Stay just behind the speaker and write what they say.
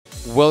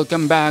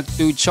Welcome back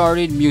to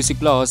Charted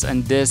Music Laws,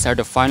 and these are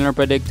the final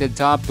predicted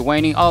top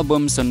 20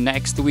 albums on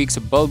next week's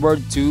Billboard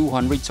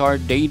 200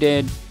 chart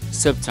dated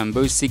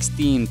September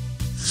 16th.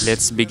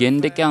 Let's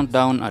begin the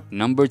countdown at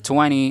number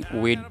 20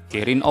 with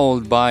Getting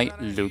Old by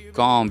Luke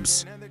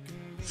Combs.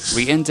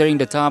 Re-entering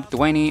the top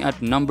 20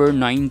 at number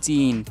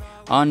 19,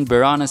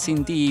 Unberana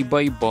Sinti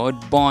by Bud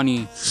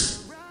Bunny.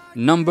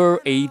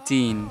 Number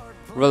 18,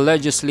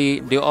 Religiously,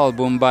 the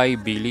album by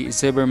Billy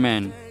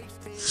Zimmerman.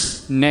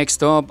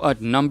 Next up at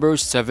number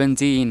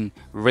 17,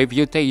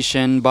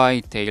 Reputation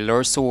by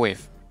Taylor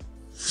Swift.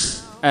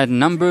 At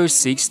number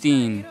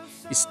 16,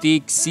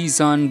 Stick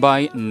Season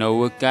by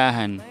Noah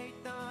Kahan.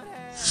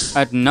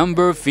 At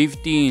number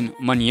 15,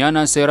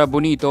 Mañana Será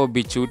Bonito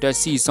Bichuta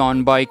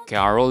Season by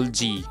Karol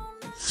G.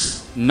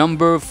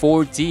 Number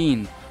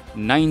 14,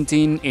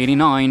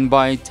 1989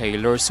 by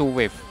Taylor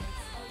Swift.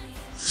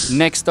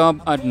 Next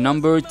up at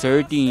number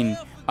 13,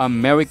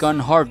 American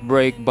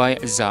Heartbreak by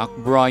Zach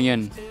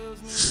Bryan.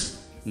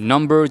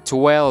 Number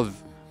 12,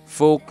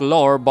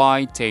 Folklore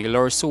by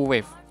Taylor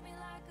Swift.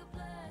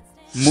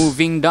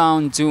 Moving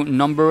down to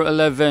number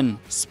 11,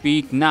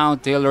 Speak Now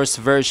Taylor's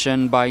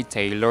Version by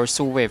Taylor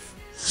Swift.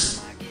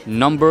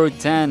 Number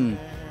 10,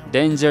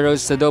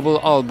 Dangerous, the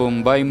double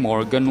album by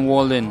Morgan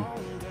Wallen.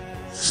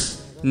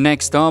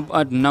 Next up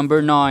at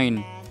number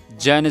 9,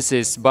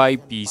 Genesis by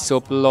Piso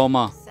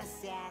Ploma.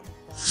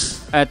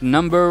 At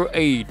number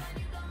 8,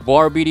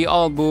 Barbie the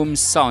album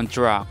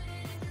soundtrack.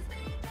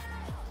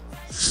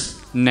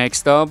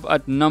 Next up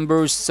at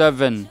number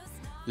 7,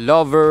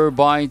 Lover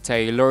by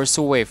Taylor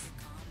Swift.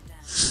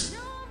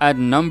 At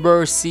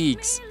number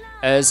 6,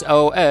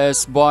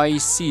 SOS by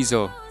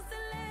SZA.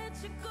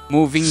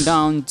 Moving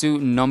down to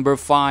number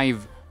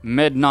 5,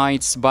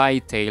 Midnights by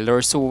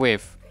Taylor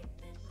Swift.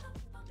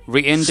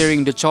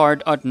 Re-entering the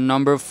chart at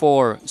number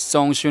 4,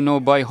 Songs You Know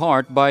by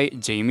Heart by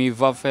Jamie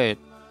Buffett.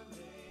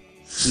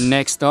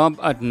 Next up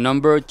at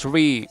number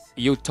 3,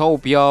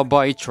 Utopia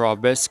by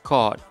Travis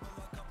Scott.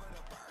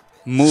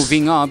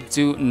 Moving up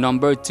to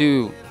number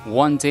 2,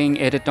 One Thing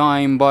at a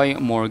Time by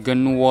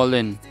Morgan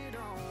Wallen.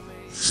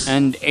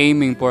 And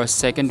aiming for a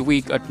second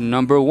week at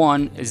number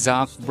 1,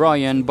 Zach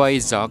Bryan by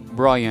Zach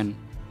Bryan.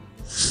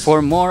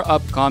 For more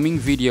upcoming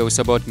videos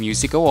about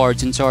music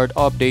awards and chart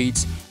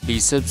updates,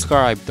 please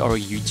subscribe to our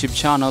YouTube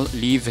channel,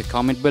 leave a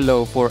comment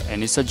below for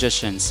any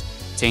suggestions.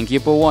 Thank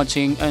you for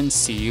watching and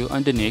see you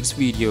on the next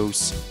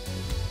videos.